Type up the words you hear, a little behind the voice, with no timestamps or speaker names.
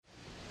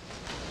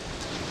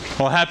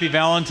Well, happy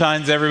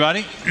Valentine's,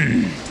 everybody.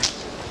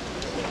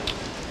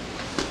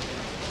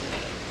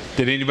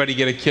 Did anybody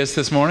get a kiss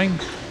this morning?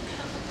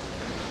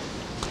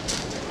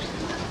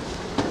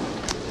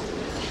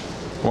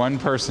 One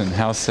person.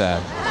 How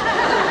sad.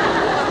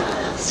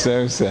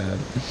 So sad.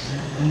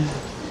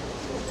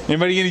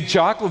 Anybody get any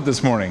chocolate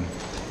this morning?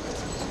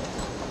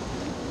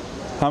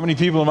 How many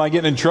people am I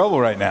getting in trouble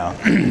right now?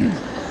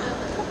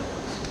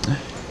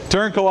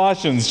 Turn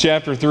Colossians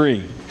chapter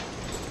 3.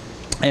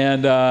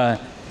 And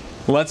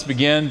let's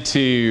begin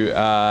to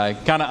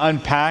kind of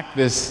unpack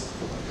this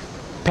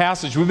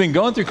passage. We've been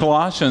going through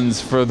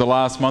Colossians for the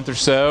last month or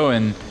so,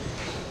 and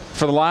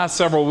for the last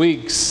several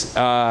weeks,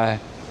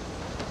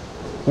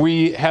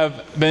 we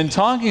have been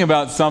talking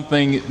about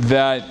something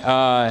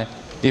that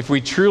if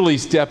we truly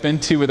step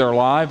into with our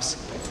lives,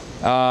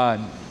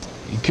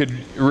 it could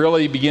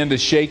really begin to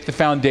shake the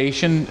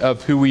foundation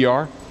of who we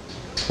are.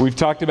 We've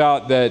talked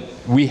about that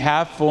we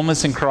have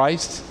fullness in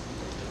Christ.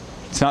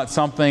 It's not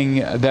something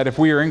that if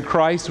we are in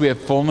Christ, we have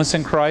fullness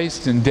in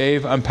Christ, and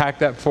Dave unpacked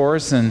that for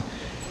us. And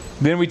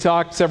then we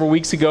talked several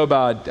weeks ago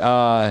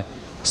about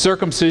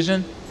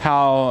circumcision,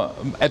 how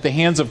at the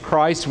hands of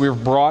Christ we were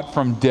brought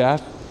from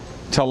death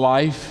to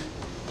life,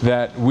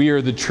 that we are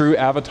the true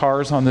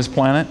avatars on this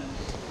planet.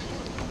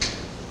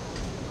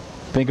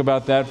 Think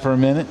about that for a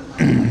minute.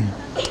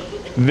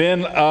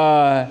 Then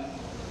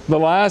the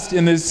last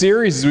in this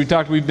series, as we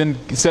talked, we've been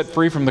set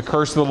free from the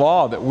curse of the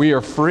law, that we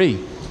are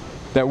free,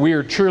 that we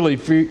are truly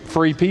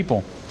free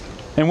people.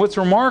 And what's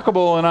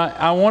remarkable, and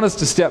I want us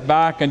to step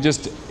back and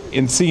just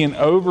see an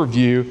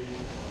overview,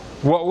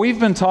 what we've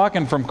been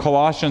talking from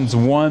Colossians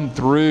 1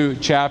 through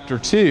chapter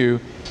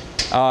 2,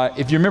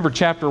 if you remember,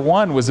 chapter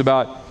 1 was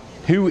about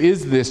who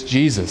is this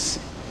Jesus?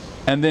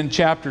 And then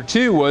chapter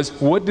 2 was,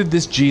 what did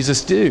this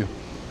Jesus do?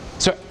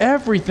 So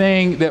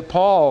everything that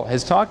Paul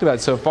has talked about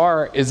so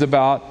far is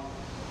about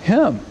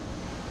him.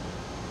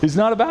 It's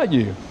not about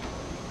you.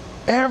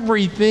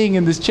 Everything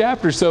in this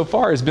chapter so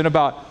far has been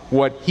about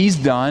what he's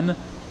done,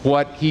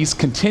 what he's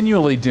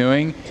continually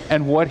doing,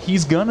 and what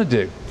he's going to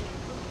do.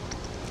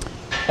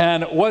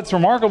 And what's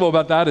remarkable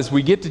about that is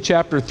we get to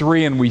chapter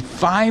 3 and we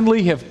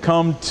finally have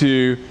come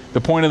to the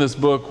point of this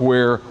book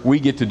where we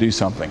get to do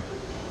something.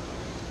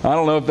 I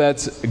don't know if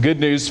that's good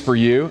news for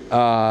you,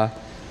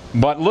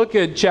 but look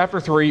at chapter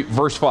 3,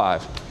 verse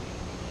 5.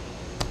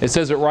 It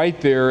says it right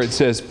there. It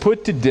says,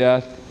 "Put to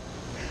death,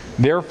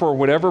 therefore,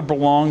 whatever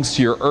belongs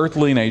to your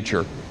earthly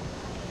nature."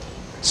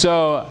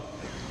 So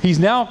he's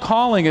now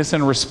calling us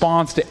in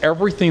response to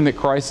everything that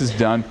Christ has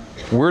done.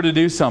 We're to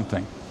do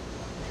something.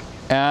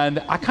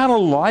 And I kind of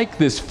like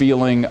this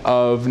feeling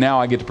of now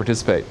I get to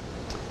participate.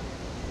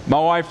 My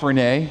wife,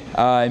 Renee,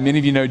 many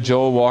of you know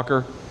Joel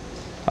Walker.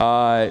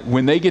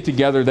 When they get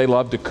together, they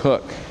love to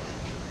cook.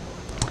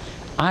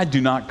 I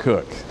do not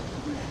cook.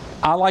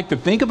 I like to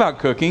think about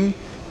cooking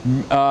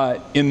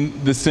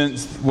in the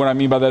sense, what I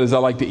mean by that is I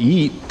like to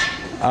eat.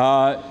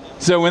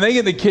 So when they get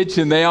in the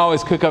kitchen, they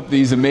always cook up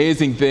these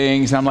amazing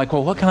things. And I'm like,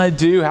 well, what can I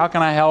do? How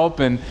can I help?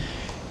 And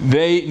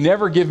they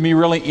never give me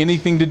really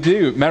anything to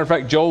do. Matter of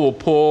fact, Joel will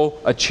pull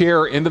a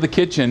chair into the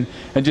kitchen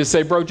and just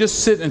say, bro, just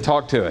sit and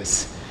talk to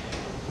us.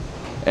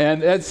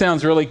 And that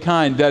sounds really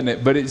kind, doesn't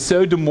it? But it's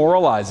so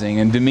demoralizing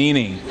and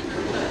demeaning.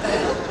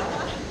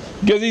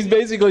 Because he's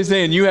basically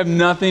saying, you have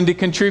nothing to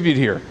contribute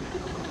here.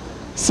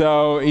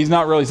 So he's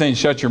not really saying,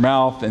 shut your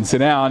mouth and sit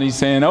down. He's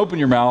saying, open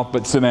your mouth,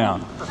 but sit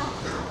down.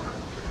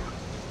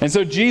 And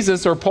so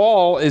Jesus, or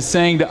Paul, is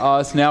saying to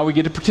us, now we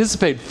get to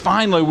participate.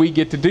 Finally, we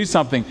get to do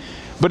something.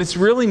 But it's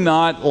really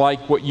not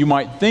like what you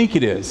might think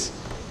it is.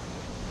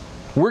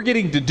 We're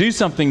getting to do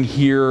something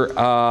here,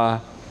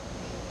 but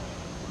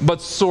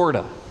sort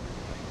of.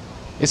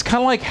 It's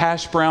kind of like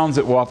hash browns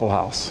at Waffle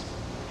House.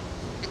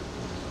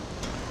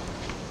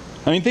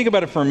 I mean, think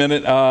about it for a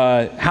minute.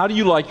 How do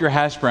you like your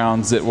hash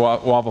browns at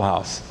Waffle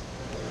House?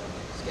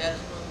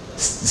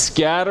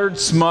 Scattered,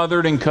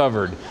 smothered, and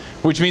covered.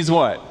 Which means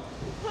what?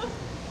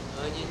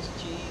 Onions,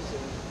 cheese,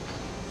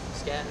 and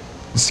scattered.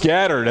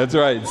 Scattered, that's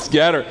right,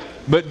 scattered.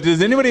 But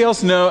does anybody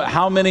else know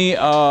how many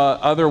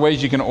other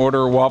ways you can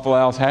order Waffle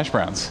House hash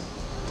browns?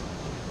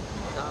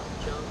 Top,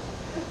 chunk,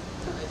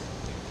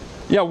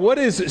 Yeah, what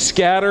is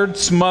scattered,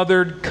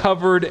 smothered,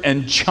 covered,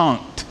 and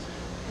chunked?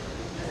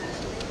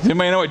 Does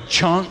anybody know what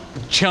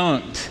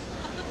chunked?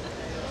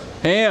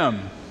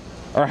 Ham.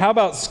 Or how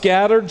about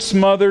scattered,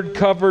 smothered,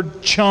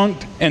 covered,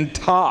 chunked, and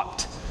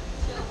topped?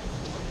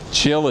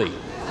 Chili.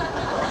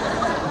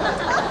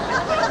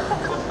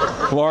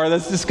 Laura,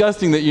 that's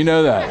disgusting that you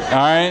know that. All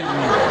right?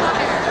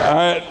 All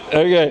right,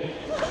 okay.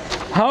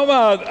 How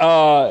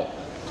about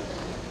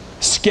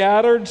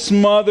scattered,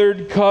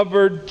 smothered,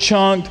 covered,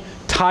 chunked,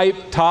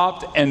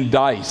 topped, and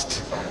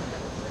diced?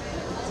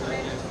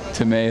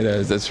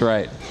 Tomatoes, that's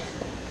right.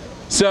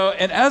 So,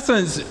 in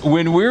essence,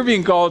 when we're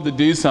being called to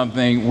do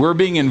something, we're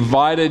being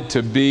invited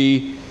to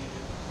be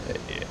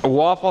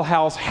Waffle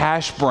House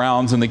hash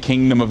browns in the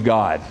kingdom of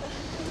God.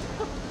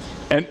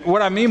 And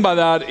what I mean by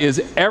that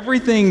is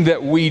everything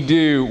that we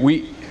do,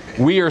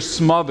 we are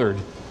smothered,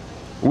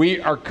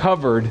 we are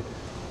covered,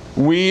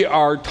 we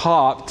are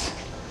topped,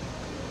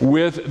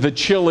 with the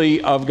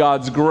chili of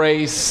God's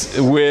grace,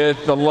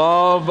 with the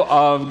love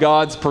of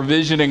God's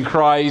provision in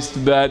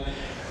Christ, that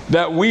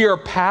we are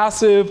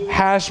passive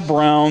hash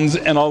browns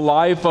in a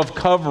life of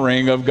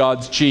covering of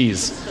God's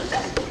cheese.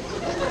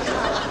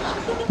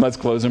 Let's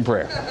close in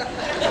prayer.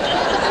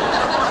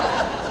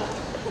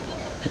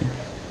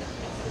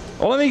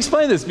 Well, let me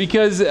explain this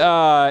because,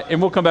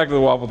 and we'll come back to the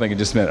waffle thing in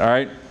just a minute, all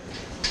right?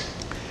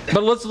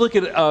 But let's look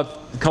at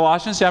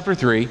Colossians chapter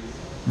 3,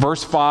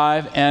 verse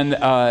 5, and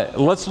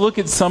let's look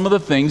at some of the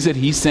things that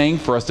he's saying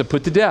for us to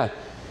put to death.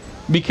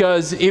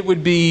 Because it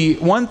would be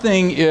one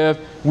thing if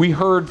we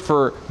heard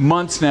for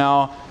months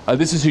now,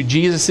 this is who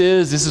Jesus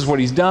is, this is what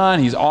he's done,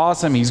 he's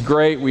awesome, he's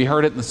great. We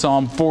heard it in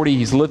Psalm 40,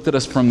 he's lifted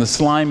us from the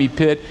slimy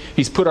pit,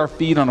 he's put our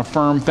feet on a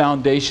firm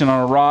foundation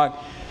on a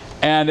rock.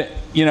 And,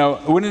 you know,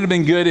 wouldn't it have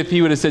been good if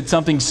he would have said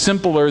something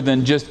simpler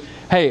than just,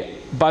 hey,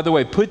 by the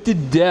way, put to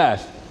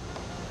death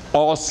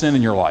all sin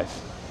in your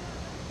life.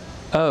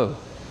 Oh.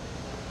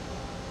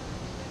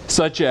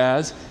 Such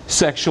as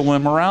sexual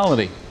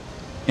immorality,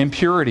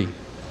 impurity,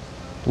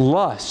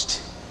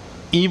 lust,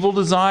 evil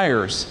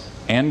desires,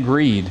 and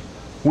greed,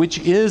 which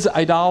is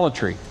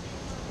idolatry.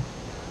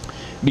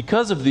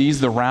 Because of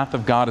these, the wrath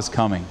of God is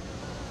coming.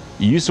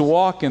 You used to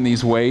walk in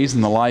these ways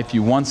in the life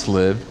you once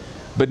lived,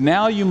 but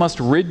now you must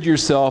rid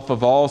yourself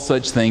of all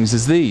such things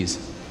as these: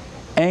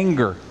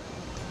 anger,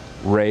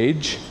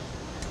 rage,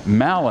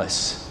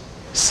 malice,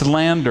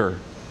 slander,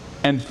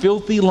 and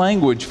filthy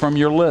language from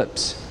your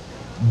lips.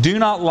 Do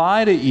not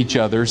lie to each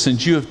other,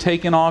 since you have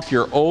taken off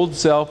your old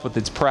self with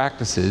its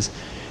practices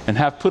and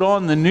have put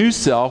on the new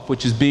self,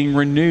 which is being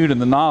renewed in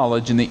the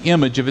knowledge and the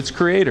image of its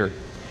Creator.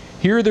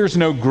 Here there's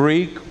no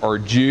Greek or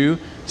Jew,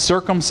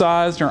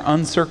 circumcised or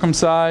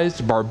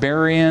uncircumcised,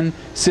 barbarian,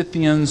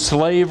 Scythian,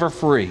 slave or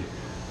free,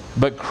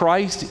 but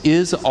Christ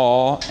is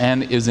all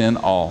and is in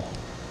all.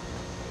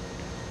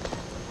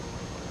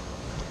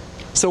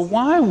 So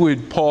why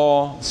would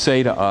Paul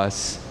say to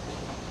us,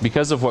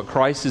 because of what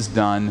Christ has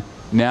done,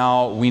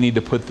 now we need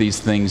to put these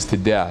things to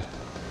death?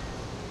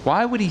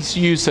 Why would he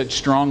use such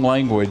strong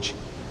language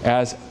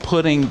as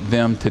putting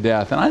them to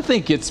death? And I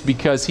think it's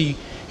because he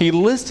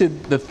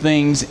listed the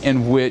things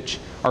in which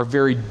are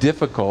very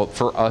difficult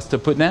for us to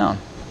put down.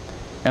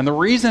 And the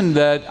reason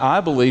that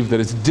I believe that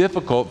it's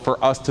difficult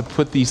for us to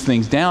put these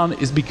things down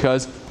is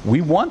because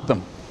we want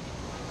them.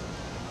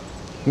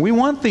 We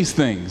want these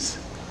things.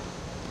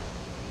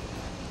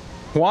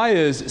 Why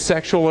is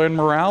sexual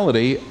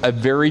immorality a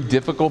very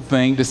difficult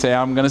thing to say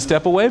I'm going to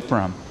step away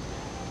from?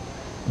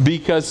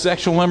 Because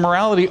sexual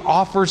immorality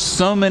offers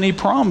so many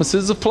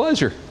promises of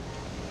pleasure.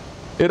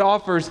 It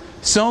offers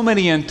so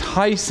many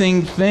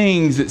enticing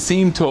things that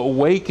seem to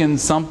awaken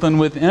something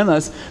within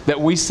us that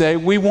we say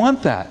we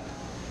want that.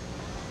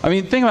 I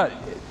mean, think about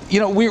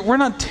it. We're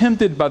not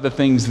tempted by the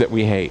things that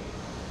we hate.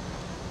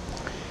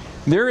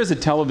 There is a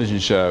television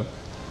show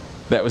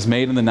that was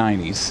made in the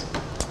 90s.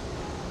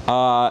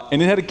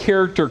 And it had a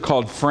character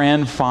called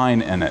Fran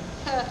Fine in it.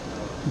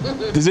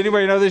 Does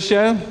anybody know this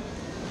show?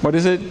 What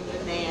is it?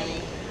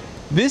 Nanny.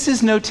 This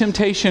is no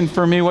temptation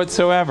for me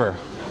whatsoever.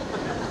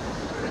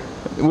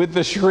 With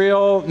the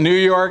shrill New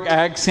York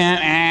accent,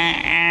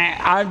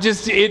 I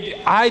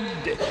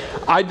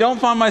don't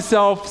find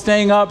myself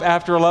staying up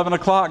after 11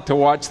 o'clock to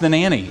watch The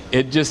Nanny.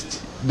 It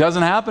just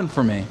doesn't happen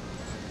for me.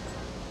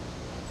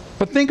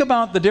 But think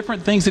about the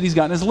different things that he's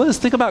got in his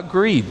list. Think about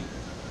greed.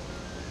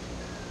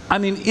 I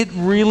mean, it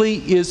really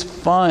is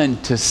fun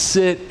to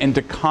sit and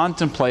to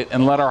contemplate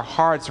and let our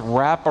hearts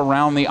wrap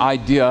around the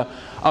idea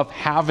of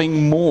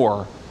having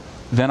more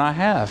than I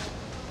have.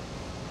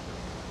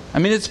 I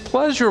mean, it's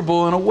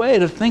pleasurable in a way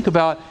to think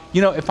about,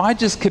 if I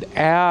just could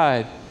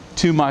add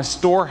to my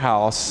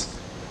storehouse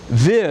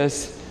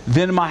this,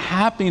 then my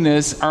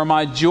happiness or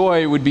my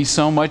joy would be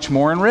so much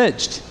more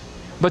enriched.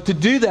 But to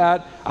do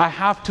that, I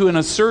have to, in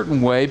a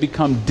certain way,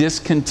 become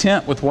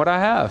discontent with what I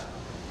have.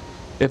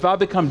 If I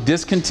become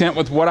discontent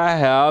with what I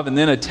have and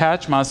then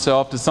attach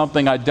myself to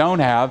something I don't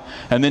have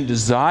and then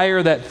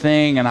desire that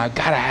thing and I've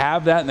got to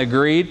have that and the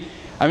greed,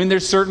 I mean,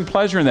 there's certain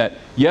pleasure in that.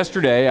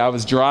 Yesterday, I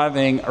was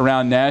driving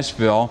around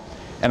Nashville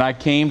and I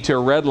came to a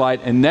red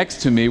light and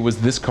next to me was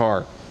this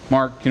car.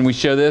 Mark, can we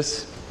show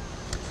this?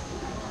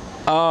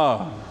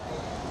 Oh,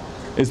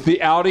 it's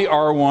the Audi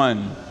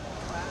R1.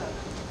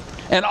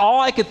 And all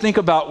I could think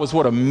about was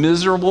what a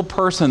miserable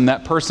person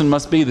that person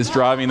must be that's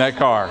driving that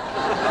car.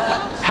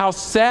 How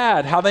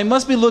sad, how they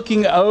must be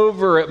looking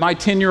over at my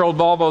 10-year-old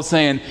Volvo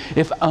saying,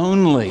 if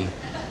only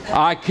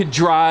I could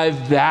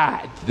drive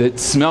that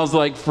smells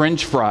like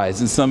French fries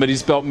and somebody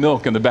spilled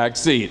milk in the back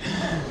seat.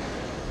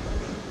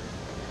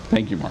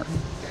 Thank you, Mark.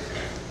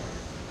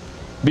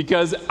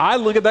 Because I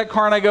look at that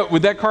car and I go,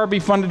 would that car be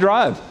fun to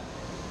drive?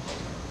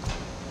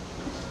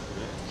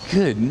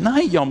 Good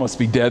night, y'all must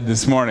be dead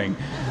this morning.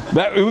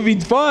 It would be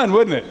fun,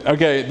 wouldn't it?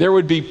 Okay, there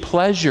would be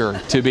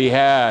pleasure to be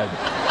had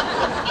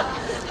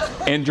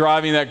in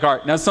driving that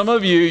car. Now, some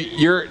of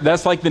you,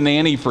 that's like the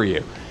nanny for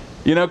you.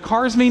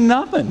 Cars mean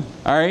nothing,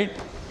 all right?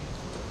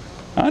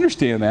 I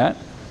understand that.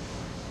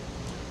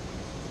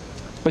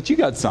 But you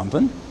got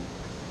something.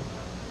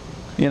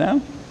 You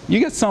know?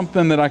 You got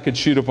something that I could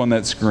shoot up on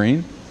that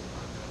screen.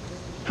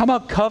 How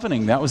about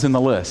coveting? That was in the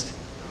list.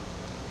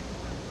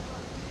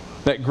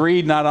 That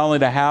greed not only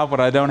to have what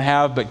I don't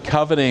have, but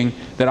coveting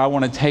that I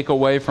want to take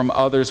away from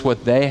others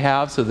what they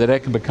have so that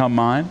it can become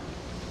mine.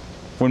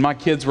 When my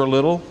kids were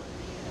little,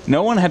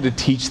 no one had to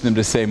teach them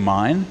to say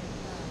mine.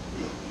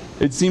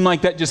 It seemed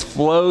like that just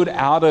flowed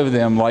out of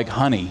them like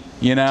honey,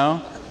 you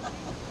know?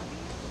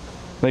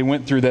 They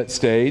went through that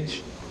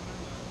stage.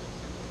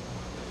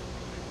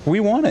 We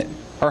want it.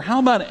 Or how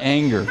about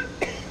anger?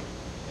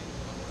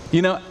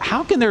 You know,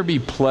 how can there be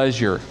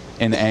pleasure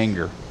in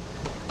anger?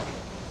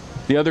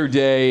 The other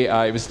day,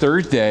 it was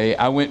Thursday,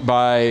 I went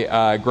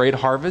by Great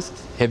Harvest.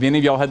 Have any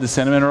of y'all had the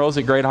cinnamon rolls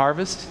at Great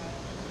Harvest?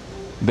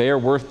 They are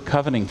worth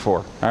coveting for,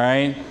 all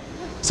right?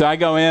 So I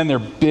go in, they're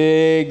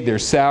big, they're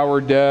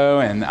sourdough,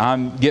 and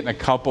I'm getting a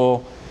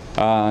couple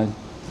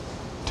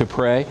to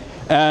pray.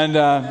 And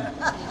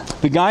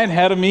the guy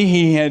ahead of me,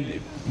 he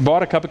had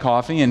bought a cup of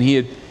coffee, and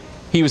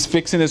he was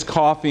fixing his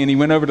coffee, and he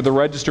went over to the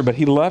register, but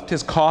he left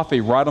his coffee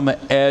right on the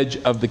edge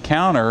of the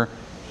counter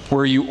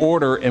where you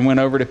order, and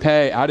went over to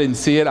pay. I didn't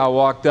see it. I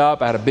walked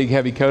up. I had a big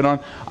heavy coat on.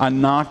 I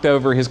knocked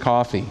over his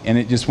coffee, and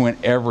it just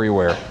went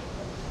everywhere.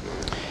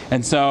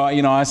 And so,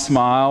 you know, I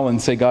smile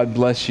and say, God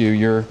bless you.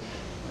 You're,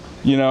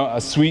 you know, a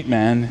sweet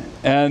man.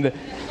 And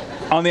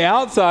on the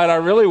outside, I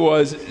really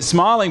was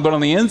smiling, but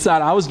on the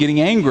inside, I was getting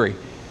angry.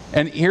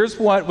 And here's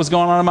what was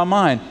going on in my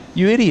mind.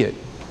 You idiot.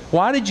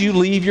 Why did you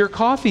leave your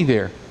coffee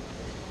there?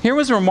 Here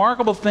was a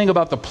remarkable thing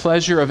about the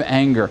pleasure of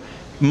anger.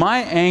 My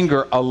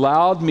anger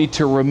allowed me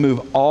to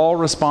remove all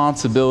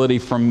responsibility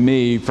from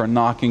me for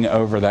knocking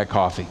over that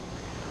coffee.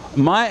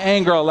 My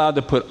anger allowed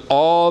to put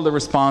all the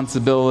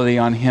responsibility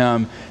on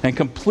him and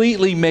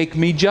completely make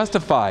me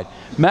justified.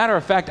 Matter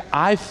of fact,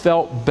 I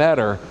felt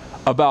better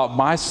about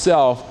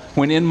myself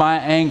when in my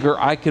anger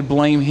I could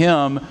blame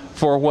him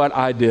for what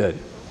I did.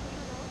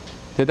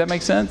 Did that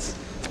make sense?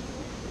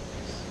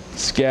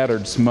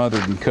 Scattered,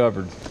 smothered, and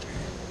covered.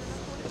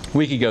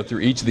 We could go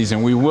through each of these,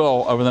 and we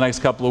will over the next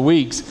couple of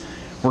weeks.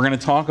 We're going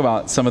to talk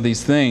about some of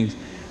these things.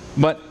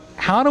 But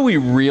how do we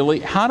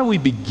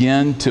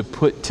begin to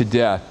put to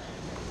death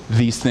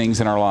these things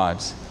in our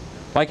lives?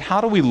 Like,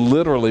 how do we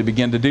literally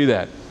begin to do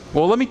that?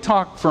 Well, let me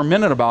talk for a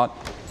minute about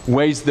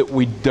ways that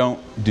we don't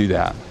do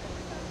that.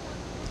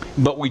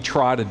 But we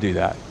try to do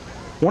that.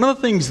 One of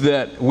the things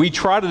that we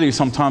try to do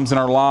sometimes in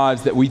our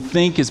lives that we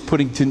think is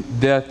putting to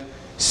death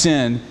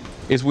sin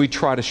is we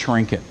try to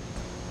shrink it.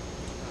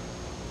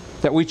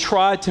 That we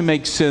try to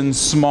make sin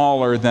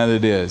smaller than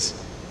it is.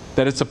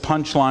 That it's a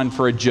punchline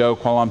for a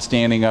joke while I'm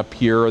standing up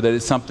here, or that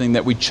it's something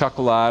that we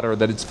chuckle at, or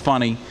that it's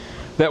funny.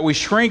 That we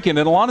shrink it, and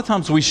a lot of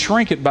times we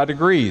shrink it by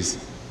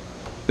degrees.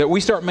 That we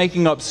start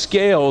making up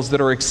scales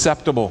that are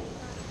acceptable.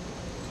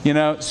 You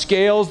know,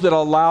 scales that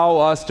allow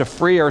us to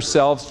free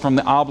ourselves from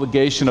the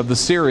obligation of the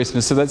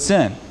seriousness of that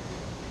sin.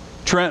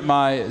 Trent,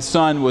 my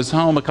son, was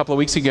home a couple of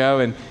weeks ago,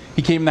 and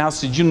he came in the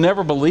house and said, "You'll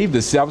never believe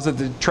this." I was at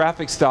the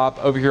traffic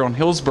stop over here on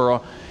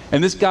Hillsborough,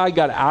 and this guy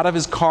got out of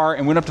his car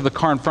and went up to the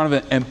car in front of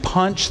it and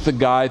punched the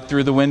guy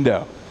through the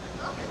window.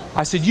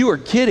 I said, "You are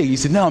kidding." He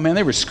said, "No, man,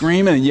 they were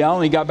screaming and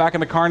yelling." He got back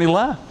in the car and he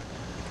left.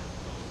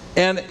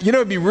 And, you know,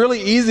 it'd be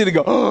really easy to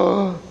go,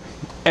 "Oh,"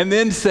 and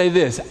then say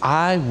this,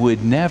 "I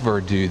would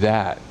never do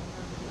that."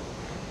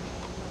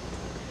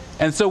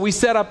 And so we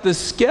set up this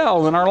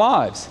scale in our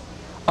lives.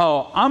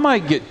 Oh, I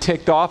might get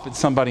ticked off at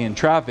somebody in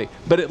traffic,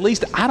 but at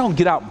least I don't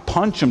get out and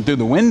punch them through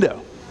the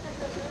window.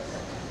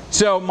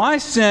 So my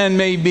sin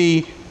may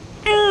be,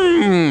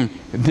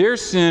 their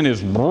sin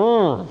is,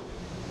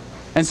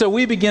 and so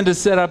we begin to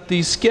set up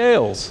these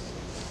scales.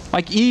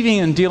 Like even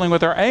in dealing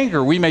with our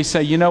anger, we may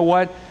say, you know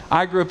what?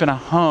 I grew up in a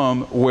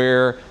home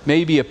where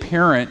maybe a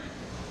parent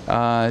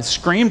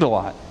screamed a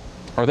lot,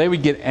 or they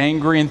would get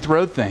angry and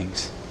throw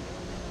things.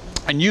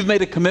 And you've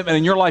made a commitment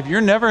in your life,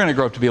 you're never going to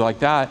grow up to be like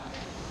that.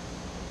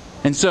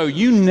 And so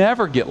you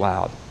never get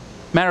loud.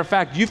 Matter of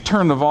fact, you've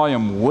turned the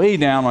volume way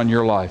down on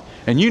your life.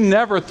 And you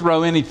never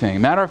throw anything.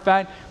 Matter of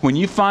fact, when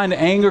you find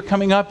anger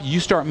coming up, you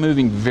start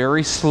moving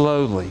very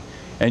slowly.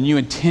 And you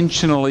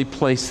intentionally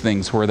place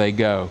things where they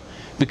go.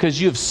 Because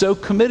you have so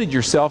committed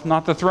yourself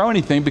not to throw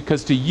anything,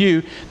 because to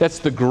you, that's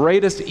the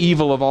greatest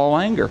evil of all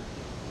anger.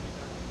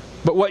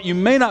 But what you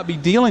may not be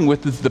dealing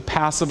with is the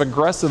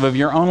passive-aggressive of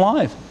your own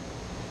life.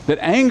 That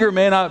anger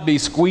may not be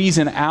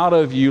squeezing out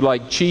of you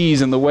like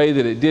cheese in the way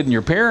that it did in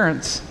your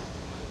parents,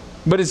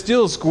 but it's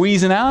still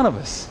squeezing out of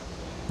us.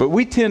 But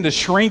we tend to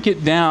shrink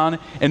it down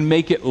and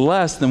make it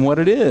less than what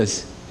it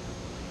is.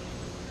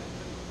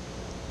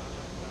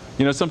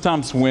 You know,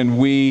 sometimes when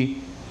we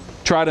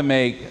try to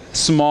make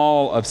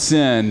small of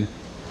sin,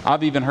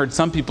 I've even heard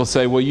some people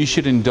say, well, you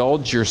should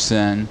indulge your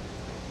sin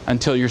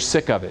until you're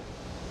sick of it.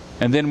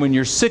 And then when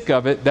you're sick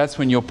of it, that's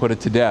when you'll put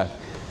it to death.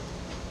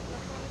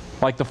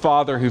 Like the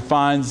father who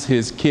finds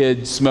his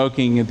kid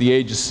smoking at the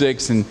age of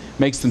 6 and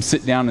makes them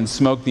sit down and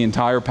smoke the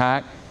entire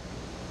pack.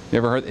 You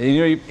ever heard?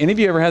 Any of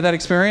you ever had that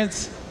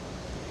experience?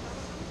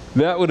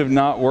 That would have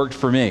not worked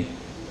for me.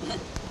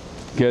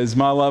 because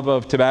my love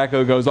of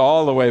tobacco goes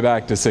all the way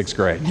back to 6th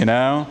grade, you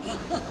know?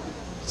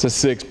 It's a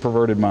 6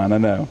 perverted mind, I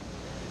know.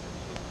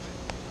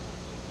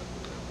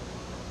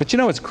 But you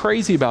know what's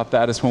crazy about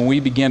that is when we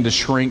begin to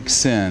shrink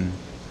sin,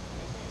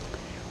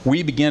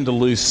 we begin to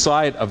lose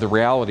sight of the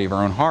reality of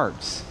our own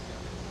hearts.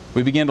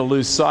 We begin to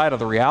lose sight of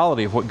the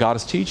reality of what God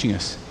is teaching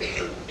us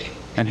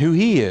and who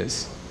He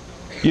is.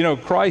 You know,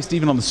 Christ,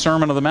 even on the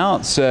Sermon on the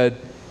Mount, said,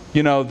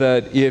 you know,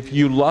 that if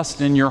you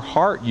lust in your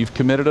heart, you've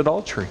committed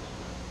adultery.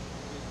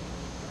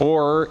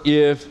 Or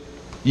if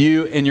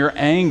you, in your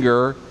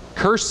anger,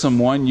 curse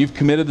someone, you've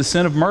committed the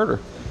sin of murder.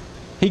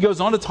 He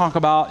goes on to talk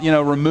about, you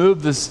know,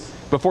 remove this,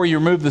 before you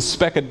remove the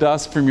speck of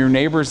dust from your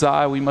neighbor's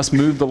eye, we must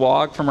move the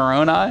log from our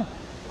own eye.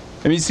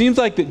 I mean, it seems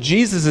like that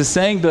Jesus is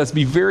saying to us,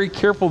 be very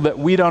careful that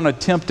we don't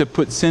attempt to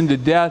put sin to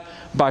death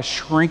by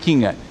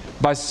shrinking it,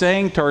 by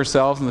saying to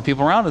ourselves and the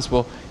people around us,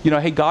 well, you know,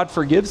 hey, God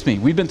forgives me.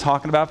 We've been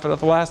talking about for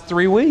the last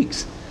 3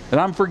 weeks that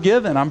I'm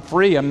forgiven, I'm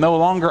free, I'm no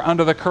longer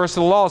under the curse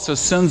of the law, so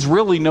sin's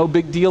really no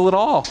big deal at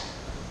all.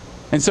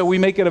 And so we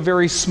make it a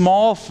very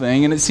small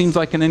thing, and it seems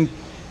like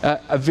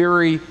a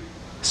very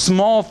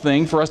small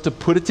thing for us to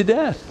put it to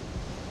death.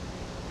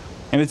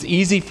 And it's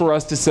easy for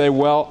us to say,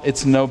 well,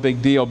 it's no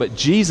big deal. But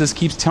Jesus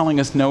keeps telling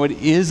us, no, it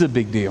is a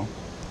big deal.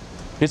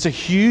 It's a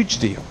huge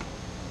deal.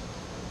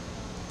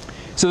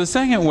 So the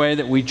second way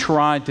that we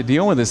try to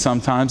deal with this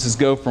sometimes is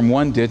go from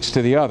one ditch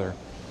to the other.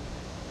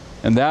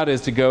 And that is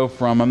to go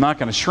from, I'm not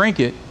going to shrink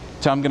it,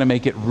 to I'm going to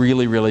make it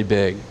really, really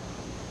big.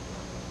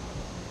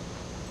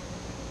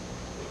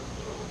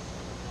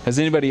 Has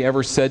anybody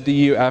ever said to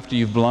you after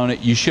you've blown it,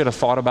 you should have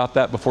thought about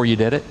that before you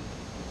did it?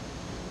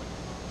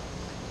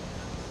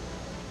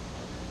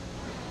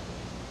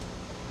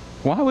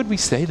 Why would we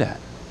say that?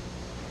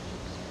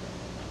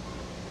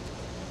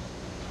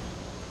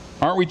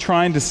 Aren't we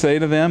trying to say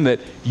to them that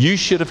you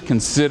should have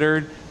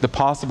considered the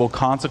possible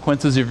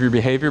consequences of your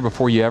behavior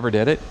before you ever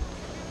did it?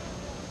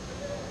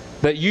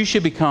 That you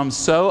should become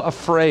so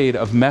afraid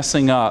of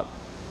messing up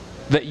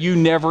that you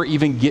never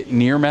even get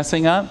near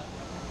messing up?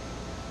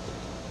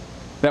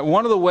 That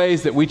one of the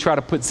ways that we try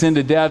to put sin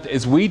to death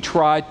is we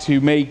try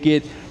to make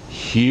it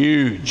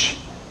huge.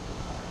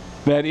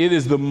 That it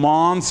is the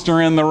monster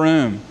in the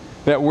room.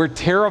 That we're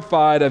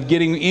terrified of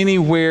getting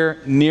anywhere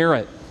near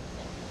it.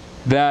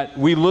 That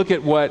we look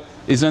at what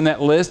is on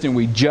that list and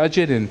we judge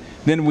it, and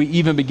then we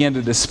even begin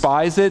to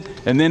despise it,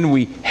 and then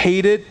we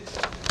hate it.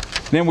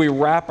 Then we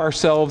wrap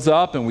ourselves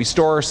up and we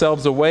store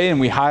ourselves away and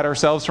we hide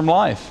ourselves from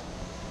life.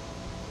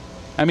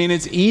 I mean,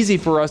 it's easy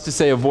for us to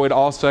say avoid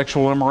all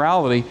sexual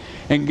immorality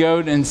and go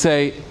and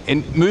say,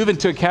 and move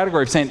into a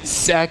category of saying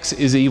sex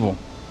is evil.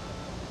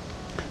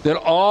 That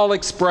all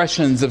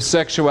expressions of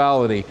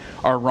sexuality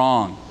are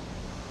wrong.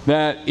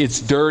 That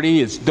it's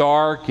dirty, it's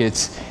dark,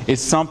 it's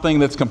something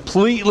that's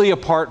completely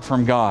apart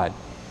from God.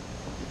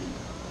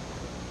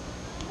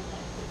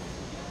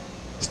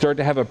 Start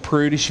to have a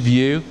prudish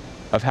view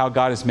of how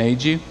God has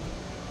made you.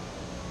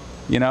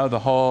 You know, the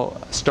whole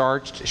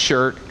starched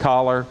shirt,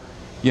 collar,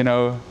 you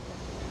know,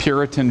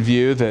 Puritan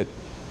view that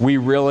we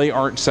really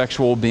aren't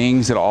sexual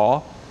beings at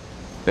all.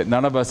 That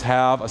none of us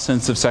have a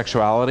sense of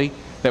sexuality.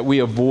 That we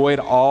avoid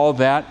all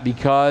that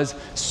because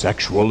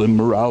sexual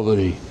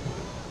immorality.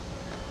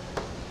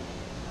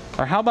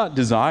 Or how about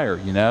desire,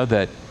 you know,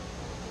 that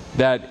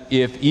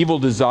if evil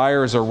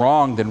desires are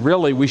wrong, then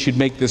really we should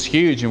make this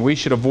huge and we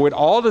should avoid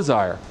all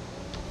desire.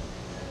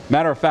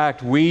 Matter of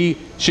fact, we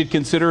should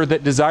consider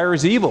that desire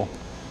is evil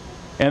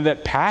and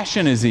that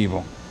passion is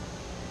evil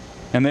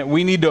and that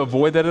we need to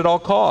avoid that at all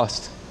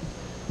costs.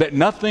 That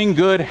nothing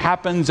good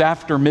happens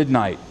after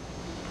midnight.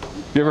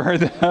 You ever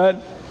heard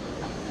that?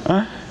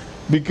 Huh?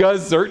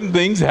 Because certain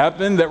things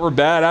happen that were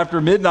bad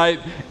after midnight,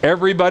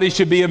 everybody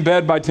should be in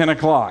bed by 10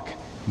 o'clock.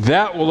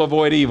 That will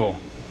avoid evil.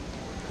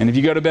 And if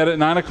you go to bed at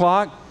 9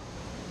 o'clock,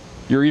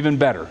 you're even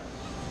better.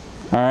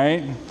 All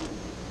right?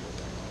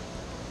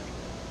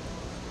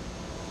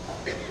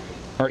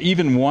 Or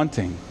even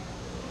wanting.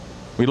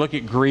 We look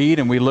at greed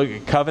and we look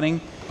at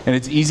coveting, and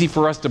it's easy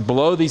for us to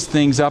blow these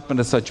things up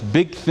into such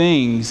big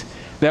things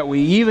that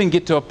we even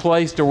get to a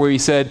place to where we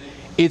said,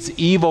 it's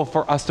evil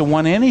for us to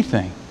want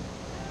anything.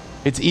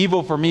 It's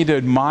evil for me to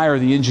admire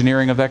the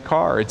engineering of that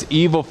car. It's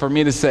evil for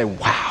me to say,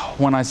 wow,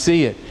 when I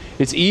see it.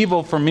 It's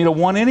evil for me to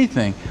want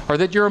anything, or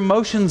that your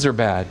emotions are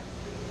bad.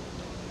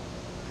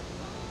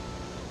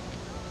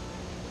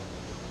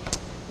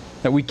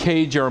 That we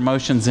cage our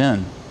emotions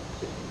in.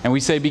 And we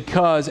say,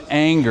 because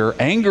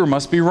anger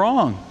must be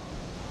wrong.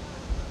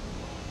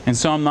 And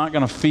so I'm not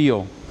going to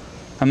feel.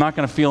 I'm not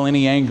going to feel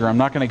any anger. I'm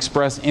not going to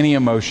express any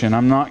emotion.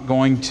 I'm not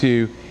going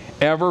to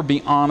ever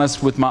be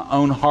honest with my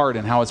own heart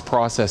and how it's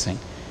processing.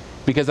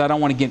 Because I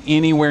don't want to get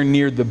anywhere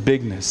near the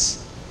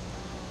bigness.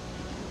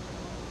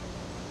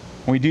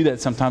 When we do that,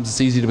 sometimes it's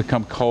easy to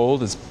become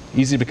cold. It's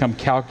easy to become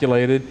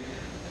calculated.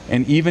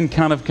 And even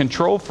kind of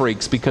control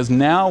freaks. Because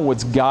now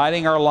what's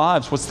guiding our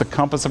lives, what's the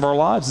compass of our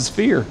lives, is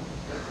fear.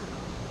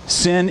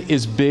 Sin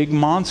is big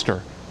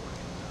monster.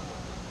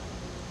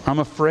 I'm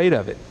afraid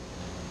of it.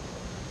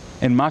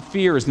 And my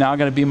fear is now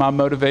going to be my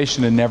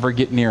motivation to never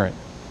get near it.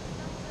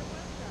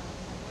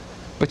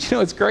 But you know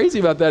what's crazy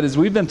about that is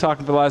we've been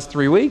talking for the last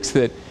 3 weeks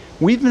that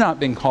we've not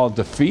been called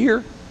to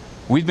fear.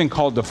 We've been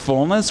called to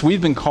fullness.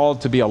 We've been called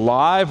to be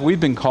alive. We've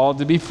been called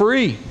to be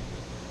free.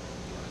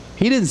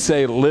 He didn't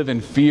say live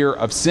in fear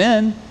of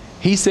sin.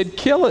 He said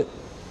kill it,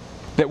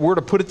 that we're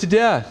to put it to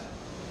death.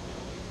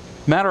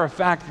 Matter of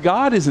fact,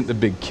 God isn't the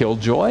big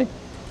killjoy.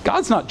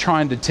 God's not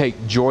trying to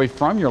take joy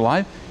from your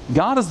life.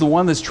 God is the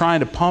one that's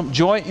trying to pump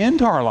joy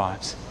into our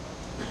lives.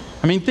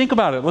 I mean, think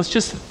about it. Let's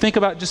just think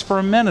about just for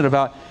a minute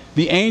about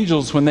the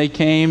angels when they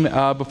came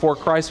before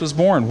Christ was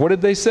born. What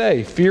did they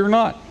say? Fear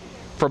not,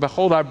 for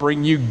behold, I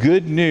bring you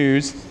good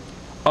news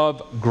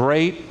of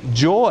great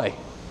joy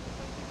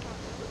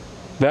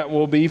that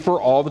will be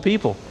for all the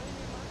people.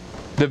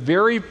 The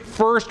very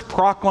first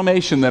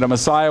proclamation that a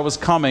Messiah was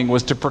coming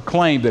was to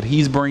proclaim that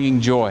He's bringing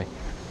joy.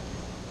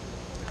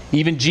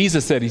 Even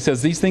Jesus said, He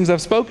says, these things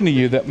I've spoken to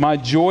you, that my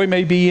joy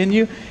may be in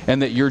you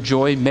and that your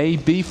joy may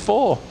be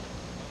full.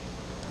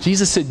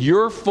 Jesus said,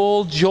 your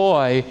full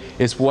joy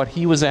is what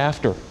He was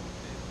after.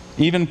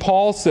 Even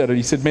Paul said it.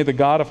 He said, may the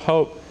God of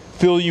hope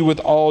fill you with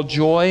all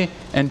joy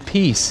and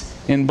peace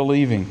in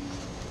believing.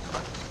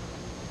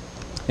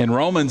 In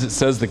Romans it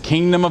says the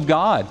kingdom of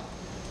God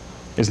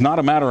is not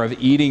a matter of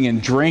eating and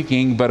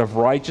drinking, but of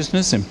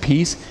righteousness and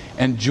peace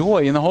and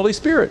joy in the Holy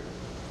Spirit.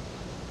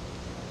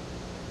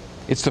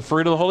 It's the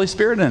fruit of the Holy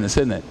Spirit in us,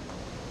 isn't it?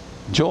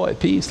 Joy,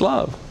 peace,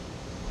 love.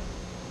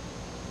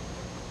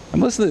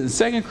 And listen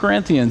to 2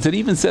 Corinthians, it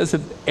even says that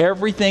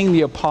everything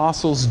the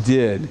apostles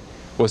did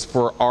was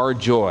for our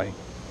joy.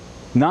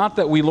 Not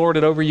that we lord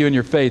it over you in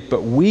your faith,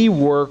 but we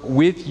work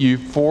with you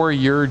for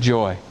your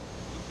joy.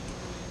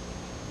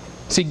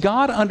 See,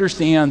 God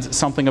understands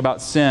something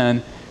about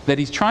sin that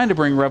He's trying to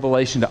bring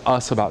revelation to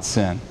us about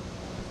sin.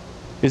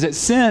 Is that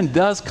sin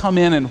does come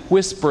in and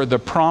whisper the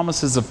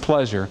promises of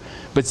pleasure,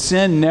 but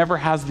sin never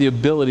has the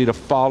ability to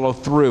follow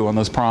through on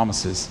those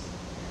promises.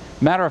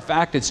 Matter of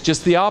fact, it's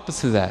just the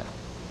opposite of that.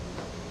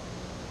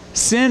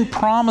 Sin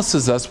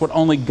promises us what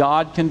only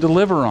God can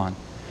deliver on.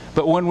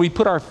 But when we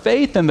put our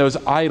faith in those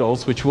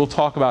idols, which we'll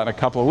talk about in a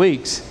couple of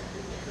weeks,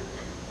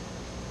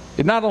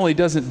 it not only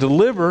doesn't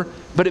deliver,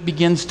 but it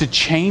begins to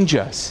change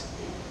us.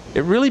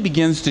 It really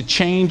begins to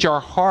change our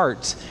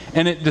hearts,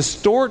 and it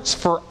distorts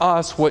for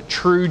us what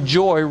true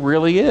joy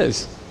really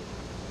is.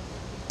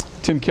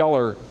 Tim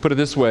Keller put it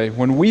this way,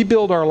 when we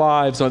build our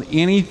lives on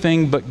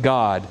anything but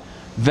God,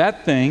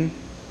 that thing,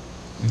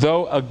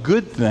 though a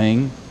good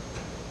thing,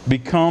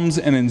 becomes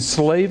an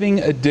enslaving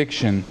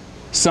addiction,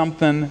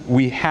 something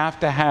we have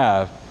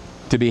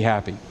to be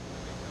happy.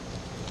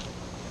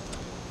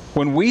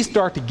 When we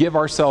start to give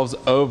ourselves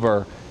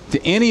over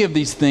to any of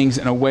these things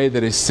in a way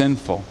that is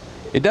sinful,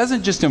 it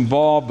doesn't just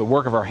involve the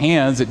work of our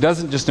hands, it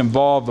doesn't just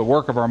involve the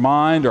work of our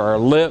mind or our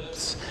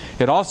lips,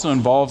 it also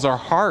involves our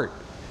heart.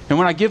 And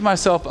when I give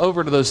myself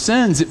over to those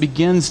sins, it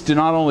begins to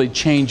not only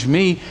change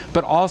me,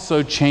 but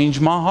also change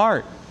my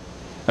heart.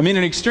 I mean,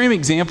 an extreme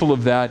example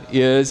of that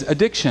is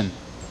addiction.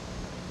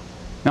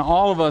 Now,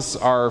 all of us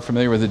are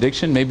familiar with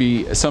addiction,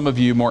 maybe some of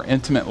you more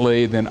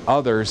intimately than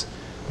others,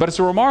 but it's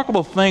a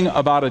remarkable thing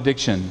about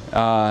addiction,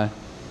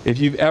 if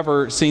you've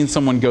ever seen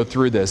someone go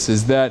through this,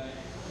 is that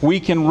we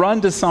can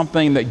run to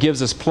something that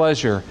gives us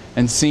pleasure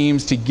and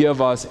seems to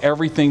give us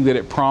everything that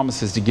it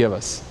promises to give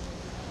us.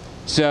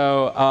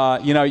 So,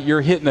 you're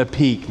hitting a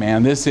peak,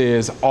 man. This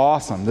is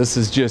awesome. This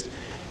is just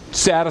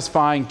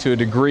satisfying to a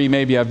degree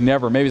maybe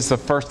it's the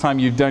first time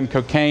you've done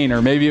cocaine,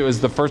 or maybe it was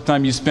the first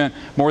time you spent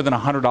more than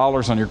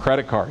 $100 on your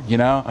credit card,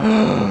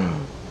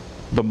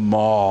 the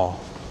mall.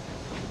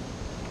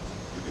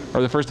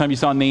 Or the first time you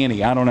saw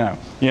Nanny, I don't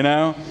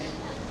know,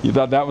 You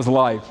thought that was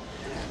life.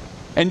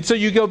 And so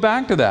you go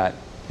back to that,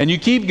 and you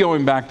keep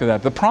going back to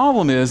that. The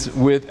problem is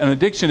with an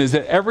addiction is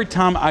that every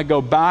time I go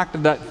back to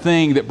that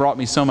thing that brought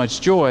me so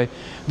much joy,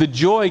 the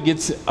joy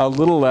gets a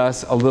little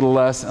less, a little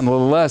less, and a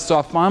little less. So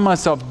I find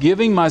myself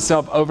giving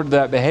myself over to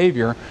that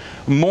behavior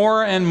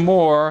more and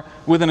more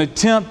with an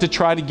attempt to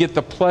try to get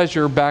the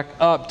pleasure back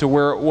up to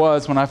where it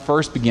was when I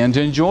first began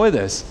to enjoy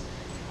this,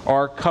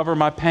 or cover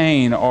my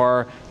pain,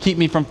 or keep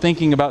me from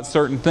thinking about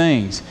certain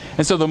things.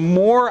 And so the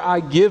more I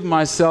give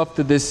myself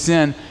to this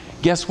sin,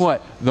 guess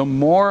what? The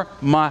more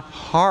my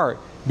heart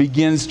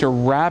begins to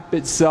wrap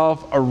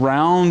itself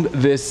around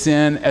this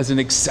sin as an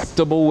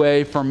acceptable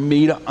way for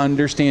me to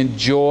understand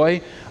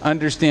joy,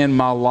 understand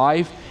my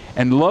life,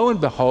 and lo and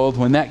behold,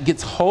 when that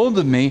gets hold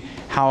of me,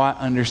 how I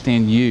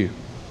understand you.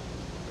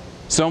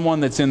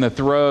 Someone that's in the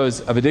throes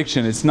of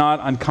addiction, it's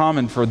not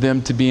uncommon for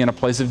them to be in a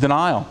place of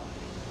denial,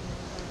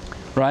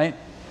 right?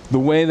 The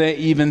way they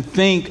even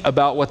think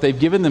about what they've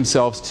given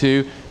themselves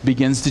to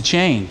begins to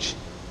change.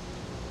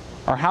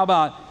 Or how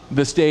about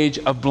the stage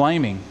of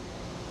blaming,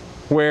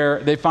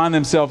 where they find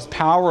themselves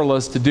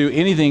powerless to do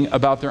anything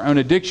about their own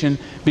addiction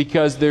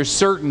because they're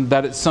certain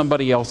that it's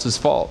somebody else's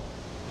fault.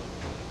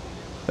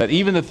 That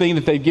even the thing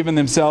that they've given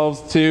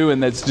themselves to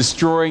and that's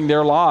destroying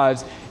their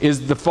lives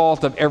is the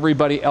fault of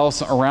everybody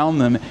else around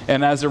them.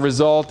 And as a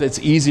result, it's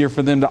easier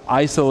for them to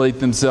isolate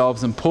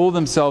themselves and pull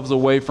themselves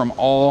away from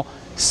all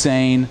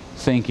sane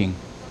thinking.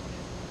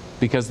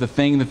 because the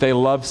thing that they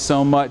loved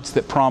so much,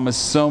 that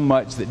promised so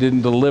much, that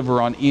didn't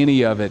deliver on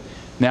any of it,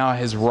 now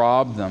has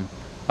robbed them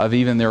of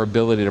even their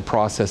ability to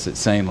process it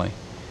sanely.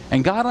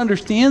 And God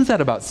understands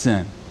that about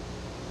sin.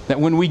 That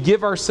when we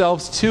give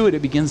ourselves to it,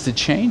 it begins to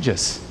change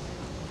us.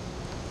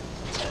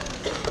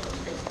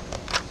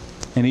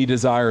 And He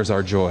desires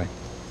our joy.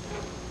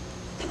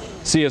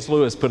 C.S.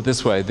 Lewis put it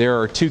this way: there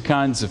are two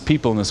kinds of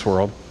people in this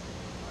world.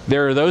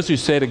 There are those who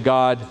say to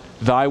God,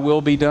 "Thy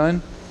will be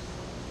done."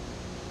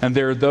 And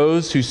there are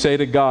those who say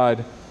to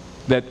God,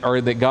 that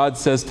God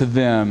says to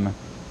them,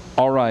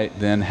 "All right,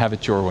 then, have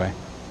it your way."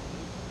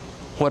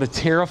 What a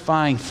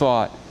terrifying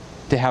thought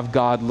to have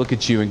God look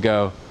at you and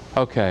go,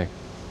 "Okay,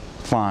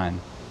 fine,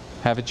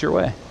 have it your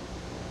way."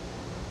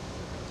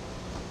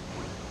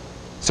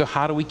 So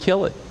how do we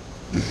kill it?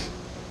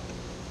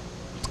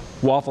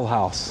 Waffle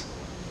House.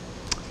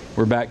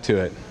 We're back to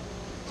it.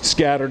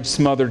 Scattered,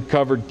 smothered,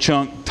 covered,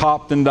 chunked,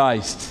 topped, and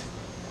diced.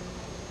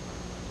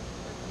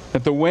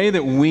 That the way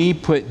that we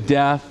put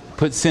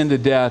sin to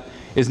death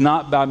is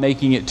not by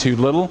making it too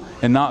little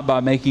and not by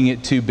making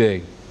it too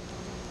big.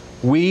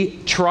 We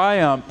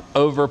triumph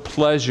over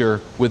pleasure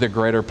with a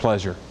greater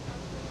pleasure.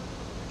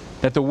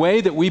 That the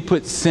way that we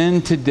put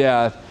sin to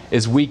death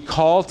is we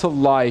call to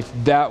life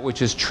that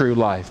which is true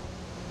life.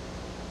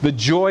 The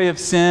joy of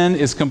sin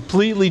is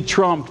completely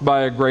trumped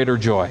by a greater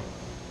joy.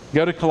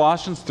 Go to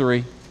Colossians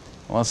 3.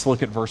 Let's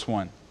look at verse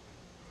 1.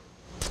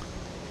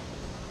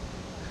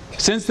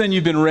 Since then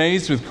you've been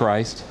raised with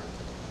Christ.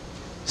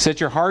 Set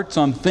your hearts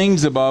on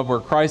things above, where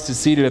Christ is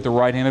seated at the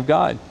right hand of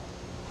God.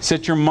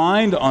 Set your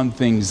mind on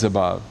things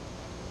above,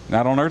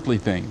 not on earthly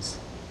things.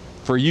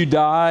 For you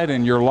died,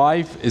 and your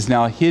life is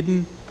now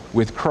hidden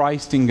with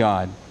Christ in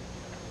God.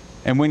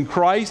 And when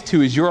Christ,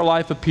 who is your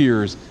life,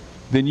 appears,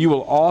 then you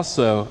will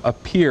also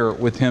appear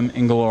with Him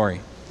in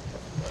glory.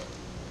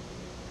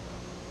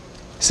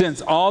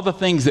 Since all the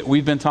things that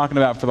we've been talking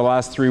about for the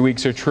last 3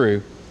 weeks are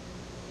true,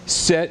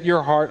 set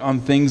your heart on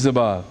things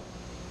above.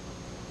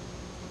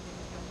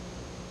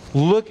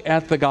 Look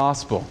at the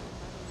gospel.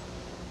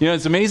 You know,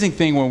 it's an amazing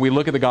thing when we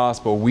look at the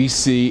gospel, we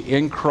see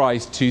in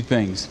Christ two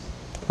things.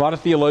 A lot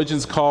of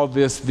theologians call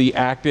this the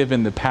active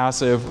and the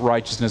passive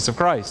righteousness of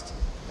Christ.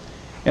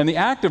 And the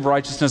active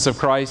righteousness of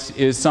Christ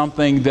is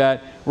something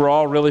that we're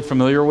all really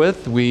familiar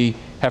with. We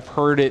have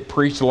heard it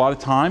preached a lot of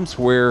times,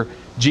 where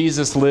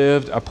Jesus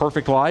lived a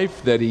perfect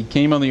life, that He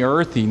came on the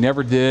earth. He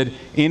never did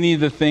any of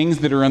the things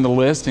that are on the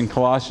list in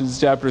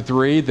Colossians chapter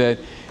 3, that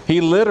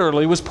He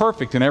literally was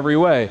perfect in every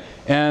way.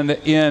 And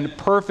in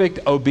perfect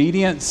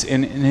obedience,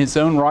 in His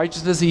own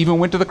righteousness, He even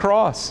went to the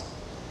cross.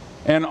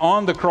 And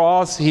on the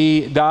cross,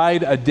 He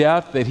died a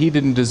death that He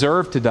didn't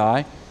deserve to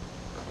die.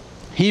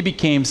 He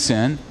became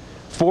sin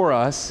for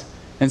us.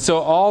 And so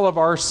all of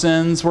our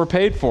sins were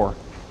paid for.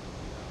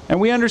 And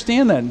we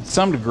understand that in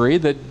some degree,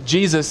 that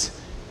Jesus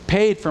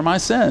paid for my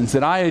sins,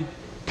 that I had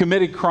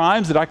committed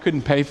crimes that I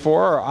couldn't pay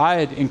for, or I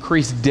had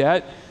increased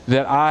debt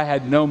that I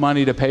had no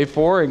money to pay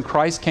for, and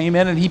Christ came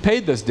in and He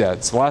paid those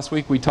debts. Last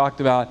week we talked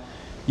about,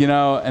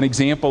 an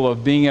example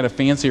of being at a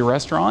fancy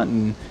restaurant,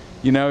 and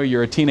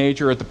you're a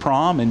teenager at the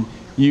prom, and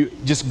you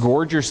just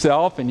gorge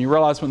yourself, and you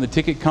realize when the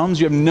ticket comes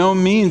you have no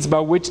means by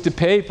which to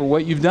pay for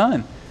what you've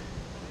done.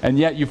 And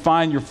yet you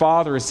find your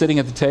Father is sitting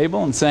at the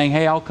table and saying,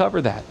 "Hey, I'll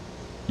cover that."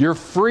 You're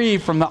free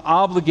from the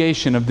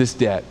obligation of this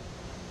debt.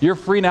 You're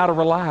free now to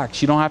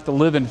relax. You don't have to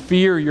live in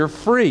fear. You're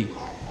free.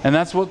 And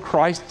that's what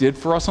Christ did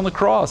for us on the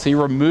cross. He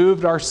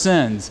removed our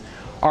sins,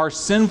 our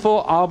sinful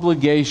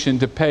obligation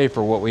to pay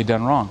for what we'd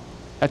done wrong.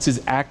 That's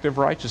His active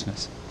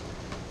righteousness.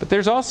 But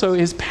there's also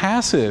His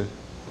passive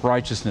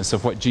righteousness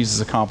of what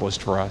Jesus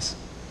accomplished for us.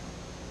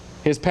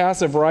 His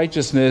passive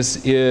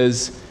righteousness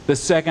is the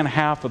second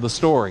half of the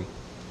story.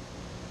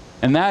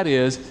 And that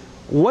is,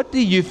 what do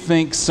you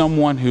think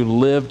someone who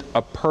lived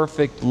a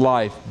perfect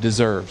life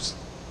deserves?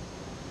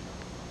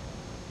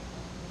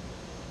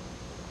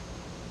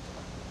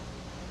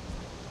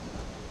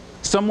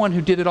 Someone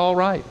who did it all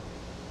right,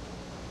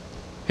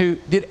 who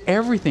did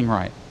everything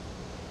right.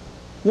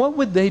 What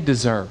would they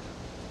deserve?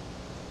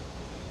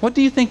 What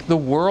do you think the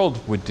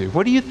world would do?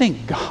 What do you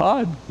think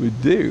God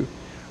would do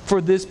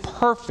for this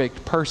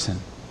perfect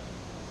person?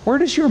 Where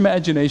does your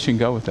imagination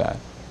go with that?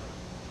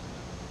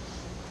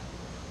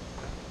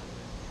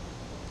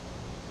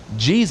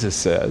 Jesus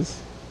says,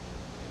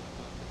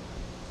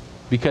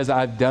 because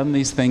I've done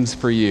these things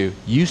for you,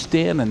 you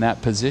stand in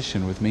that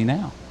position with me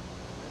now.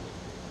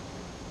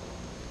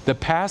 The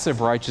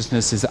passive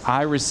righteousness is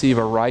I receive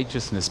a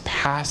righteousness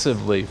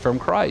passively from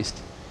Christ,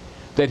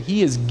 that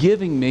He is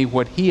giving me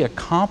what He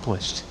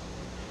accomplished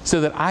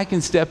so that I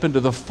can step into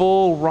the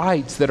full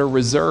rights that are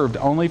reserved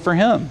only for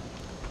Him.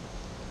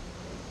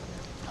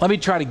 Let me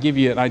try to give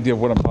you an idea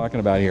of what I'm talking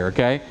about here,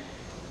 okay?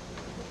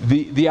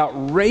 The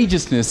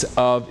outrageousness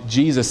of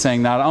Jesus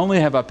saying, not only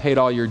have I paid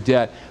all your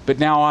debt, but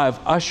now I have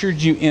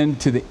ushered you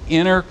into the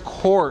inner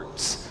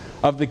courts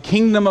of the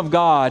kingdom of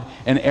God,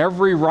 and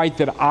every right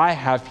that I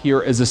have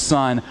here as a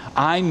son,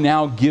 I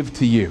now give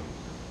to you.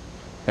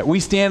 That we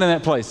stand in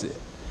that place.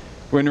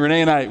 When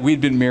Renee and I,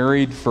 we'd been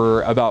married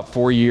for about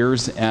 4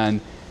 years, and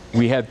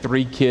we had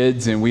 3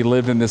 kids, and we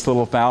lived in this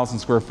little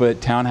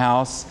 1,000-square-foot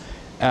townhouse.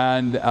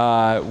 And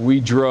we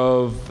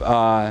drove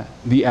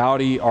the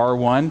Audi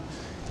R1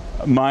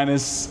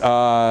 minus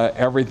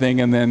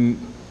everything, and then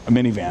a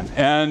minivan.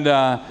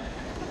 And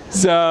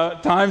so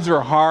times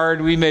were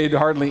hard. We made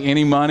hardly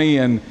any money,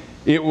 and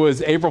it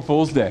was April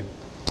Fool's Day.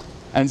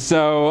 And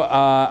so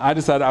I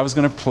decided I was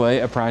going to play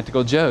a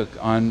practical joke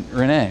on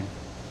Renee.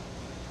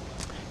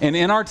 And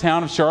in our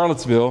town of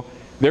Charlottesville,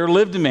 there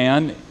lived a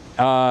man,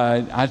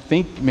 I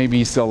think maybe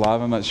he's still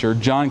alive, I'm not sure,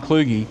 John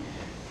Kluge,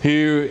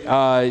 who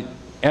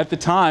at the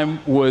time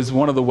was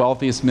one of the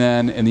wealthiest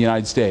men in the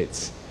United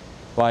States.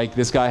 Like,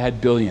 this guy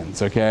had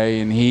billions,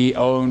 okay? And he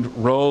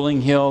owned rolling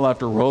hill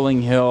after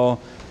rolling hill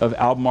of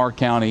Albemarle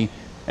County,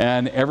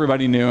 and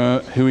everybody knew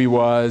who he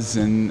was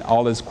and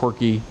all those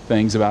quirky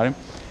things about him.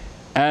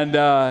 And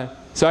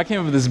so I came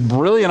up with this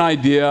brilliant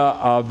idea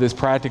of this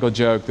practical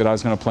joke that I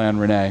was going to play on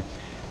Renee.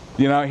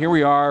 You know, here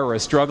we are, we're a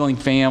struggling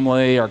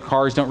family, our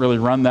cars don't really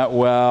run that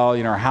well,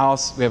 you know, our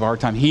house, we have a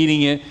hard time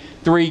heating it,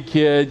 3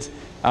 kids,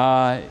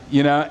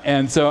 you know,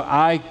 and so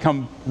I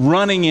come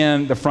running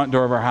in the front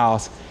door of our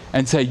house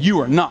and say,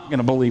 "You are not going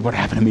to believe what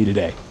happened to me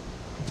today."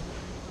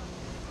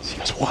 She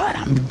goes, "What?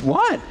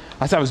 What?"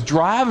 I said, "I was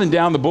driving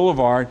down the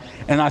boulevard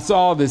and I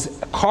saw this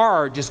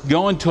car just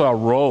go into a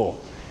roll.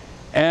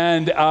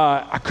 And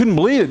I couldn't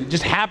believe it. It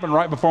just happened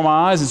right before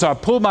my eyes. And so I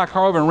pulled my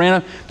car over and ran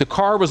up. The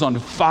car was on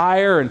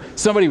fire, and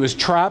somebody was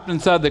trapped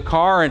inside the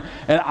car. And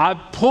I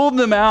pulled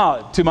them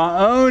out to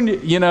my own,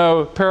 you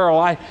know, peril.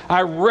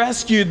 I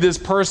rescued this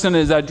person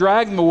as I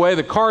dragged them away.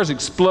 The car's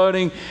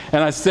exploding,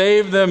 and I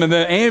saved them. And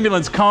the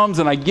ambulance comes,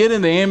 and I get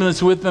in the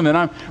ambulance with them, and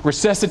I'm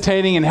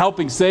resuscitating and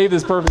helping save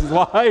this person's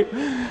life."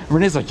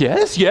 Renee's like,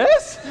 "Yes,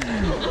 yes."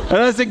 And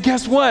I said,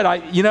 "Guess what?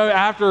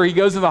 After he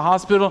goes to the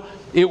hospital,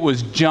 it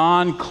was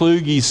John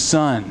Kluge's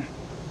son."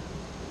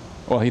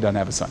 Well, he doesn't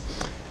have a son.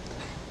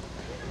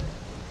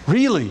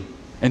 "Really?"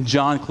 And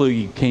John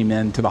Kluge came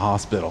into the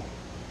hospital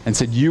and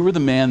said, "You were the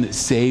man that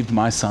saved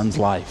my son's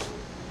life."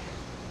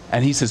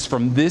 And he says,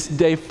 "From this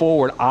day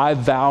forward, I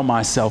vow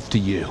myself to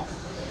you.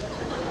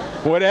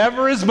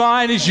 Whatever is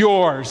mine is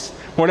yours.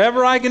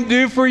 Whatever I can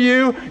do for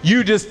you,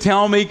 you just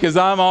tell me, because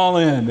I'm all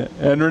in."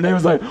 And Renee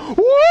was like,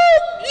 "What?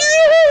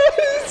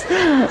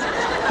 Yes!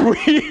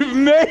 We've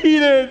made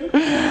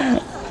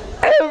it!"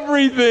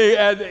 Everything.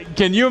 And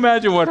can you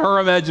imagine what her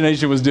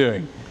imagination was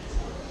doing?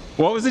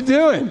 What was it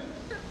doing?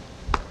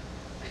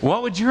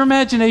 What would your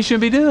imagination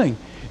be doing?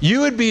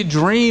 You would be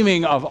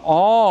dreaming of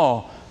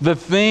all the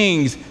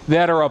things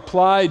that are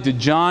applied to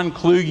John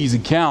Kluge's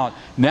account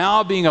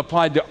now being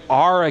applied to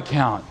our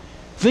account.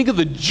 Think of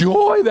the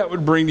joy that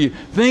would bring to you.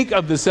 Think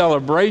of the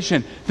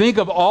celebration. Think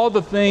of all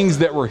the things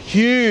that were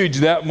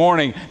huge that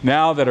morning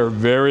now that are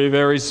very,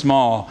 very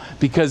small.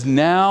 Because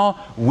now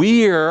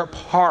we're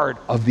part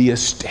of the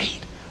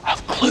estate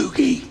of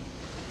Kluge.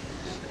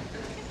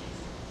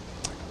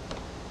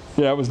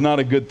 Yeah, it was not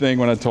a good thing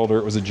when I told her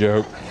it was a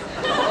joke.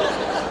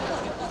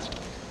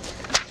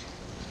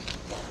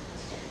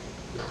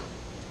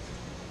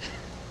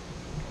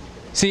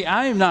 See,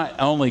 I am not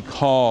only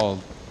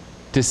called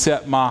to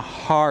set my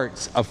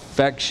heart's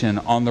affection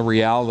on the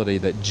reality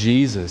that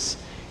Jesus,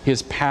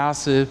 his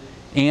passive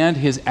and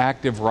his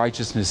active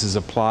righteousness is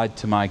applied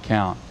to my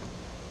account.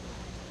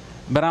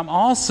 But I'm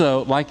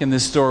also, like in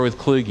this story with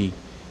Kluge,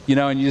 you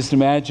know, and you just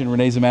imagine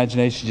Renee's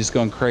imagination just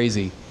going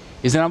crazy,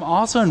 is that I'm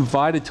also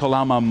invited to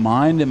allow my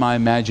mind and my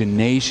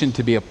imagination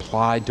to be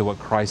applied to what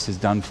Christ has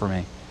done for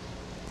me.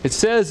 It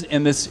says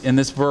in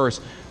this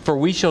verse, "For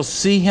we shall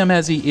see him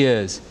as he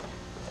is."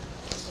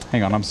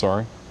 Hang on, I'm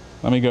sorry.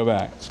 Let me go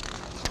back.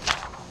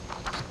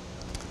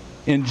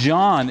 In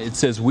John, it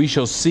says, "We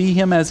shall see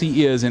him as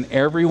he is, and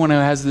everyone who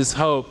has this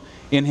hope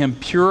in him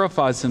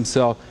purifies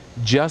himself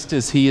just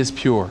as he is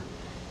pure."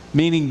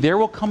 Meaning there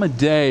will come a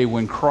day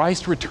when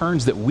Christ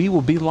returns that we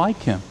will be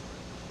like him.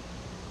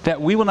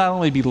 That we will not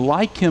only be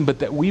like him, but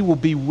that we will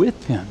be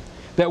with him.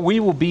 That we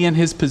will be in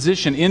his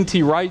position.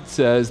 N.T. Wright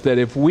says that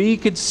if we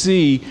could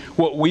see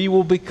what we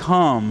will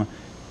become,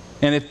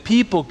 and if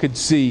people could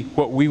see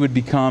what we would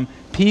become,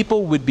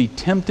 people would be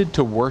tempted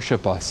to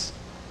worship us.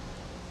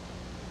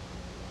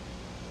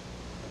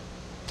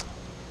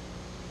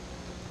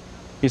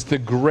 It's the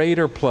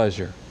greater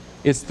pleasure,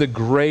 it's the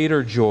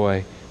greater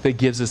joy that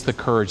gives us the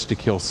courage to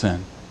kill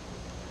sin.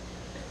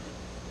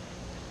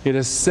 It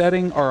is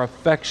setting our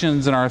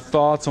affections and our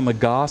thoughts on the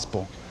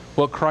gospel,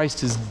 what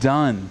Christ has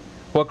done,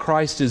 what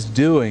Christ is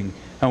doing,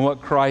 and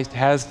what Christ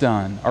has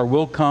done or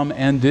will come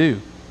and do.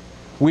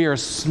 We are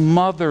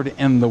smothered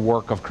in the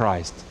work of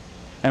Christ.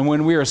 And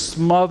when we are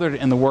smothered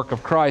in the work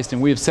of Christ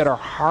and we have set our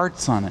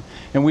hearts on it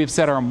and we have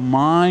set our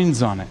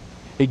minds on it,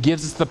 it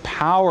gives us the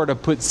power to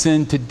put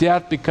sin to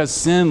death, because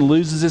sin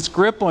loses its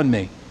grip on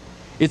me.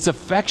 Its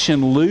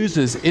affection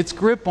loses its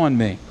grip on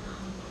me.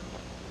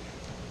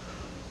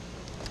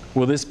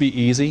 Will this be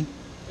easy?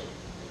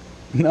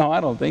 No, I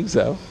don't think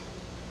so.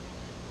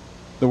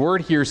 The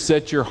word here,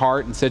 set your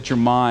heart and set your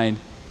mind,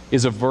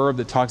 is a verb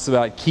that talks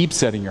about keep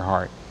setting your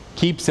heart,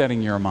 keep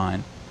setting your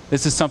mind.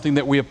 This is something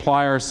that we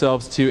apply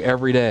ourselves to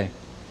every day.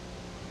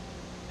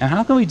 And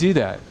how can we do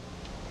that?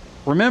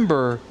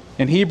 Remember,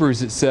 in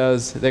Hebrews it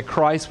says that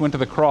Christ went to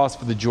the cross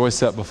for the joy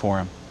set before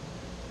him.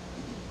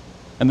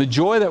 And the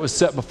joy that was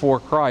set before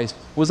Christ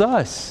was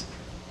us.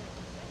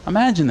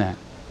 Imagine that.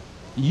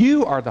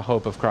 You are the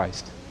hope of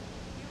Christ.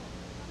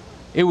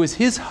 It was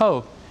his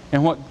hope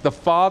and what the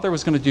Father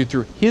was going to do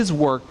through his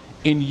work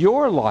in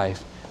your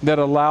life that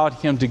allowed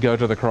him to go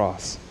to the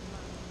cross.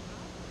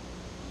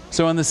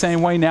 So in the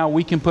same way, now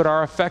we can put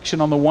our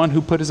affection on the one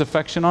who put his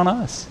affection on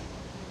us.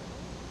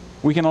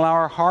 We can allow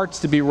our hearts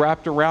to be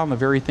wrapped around the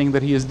very thing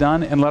that he has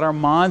done and let our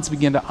minds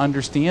begin to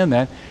understand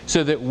that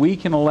so that we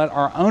can let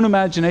our own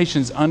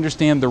imaginations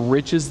understand the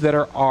riches that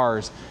are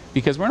ours.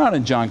 Because we're not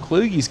in John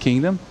Kluge's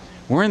kingdom.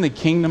 We're in the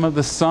kingdom of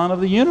the Son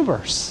of the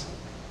universe.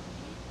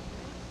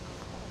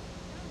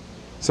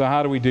 So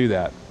how do we do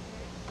that?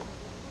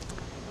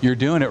 You're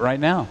doing it right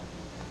now.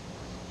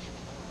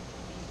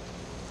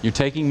 You're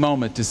taking a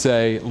moment to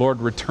say, Lord,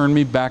 return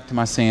me back to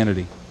my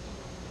sanity.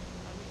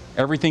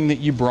 Everything that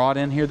you brought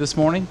in here this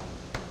morning,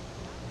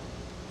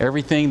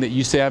 everything that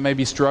you say I may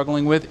be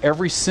struggling with,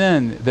 every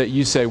sin that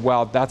you say,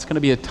 wow, that's going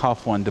to be a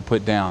tough one to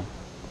put down.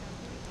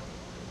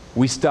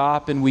 We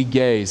stop and we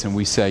gaze and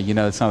we say, you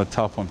know, it's not a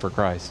tough one for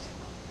Christ.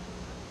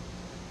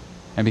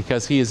 And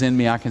because he is in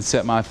me, I can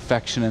set my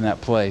affection in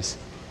that place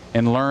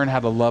and learn how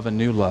to love a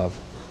new love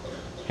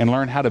and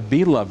learn how to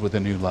be loved with a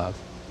new love.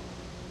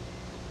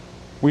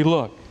 We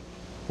look,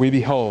 we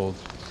behold,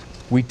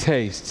 we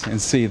taste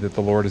and see that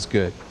the Lord is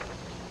good.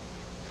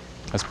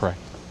 Let's pray.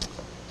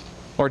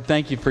 Lord,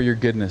 thank you for your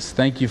goodness.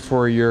 Thank you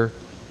for your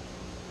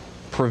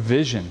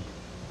provision.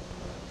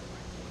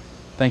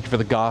 Thank you for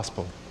the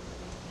gospel.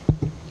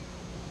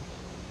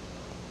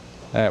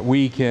 That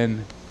we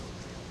can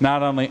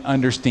not only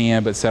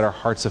understand, but set our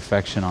heart's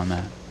affection on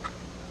that.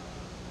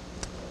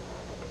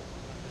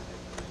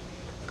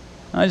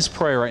 I just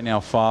pray right now,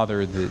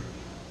 Father, that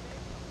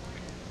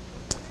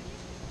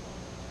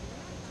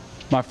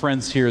my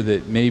friends here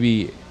that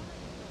maybe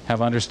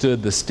have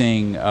understood the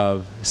sting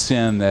of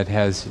sin that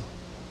has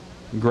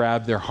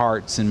grabbed their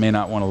hearts and may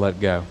not want to let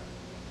go.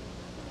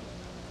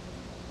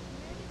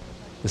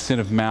 The sin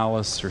of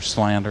malice or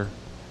slander.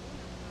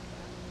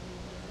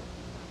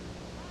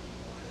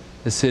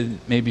 The sin,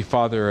 maybe,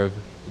 Father, of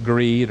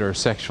greed or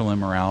sexual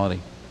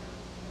immorality.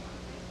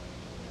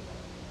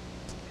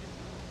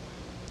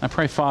 I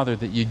pray, Father,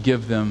 that you'd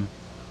give them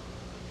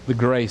the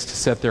grace to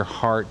set their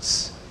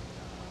hearts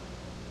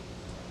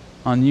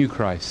on you,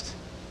 Christ.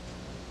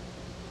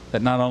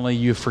 That not only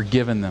you've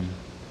forgiven them,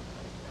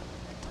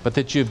 but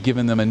that you've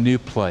given them a new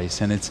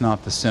place, and it's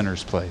not the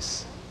sinner's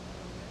place.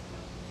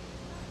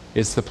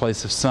 It's the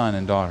place of son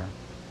and daughter.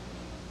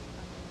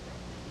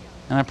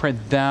 And I pray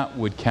that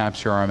would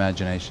capture our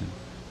imagination.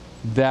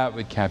 That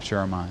would capture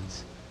our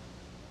minds.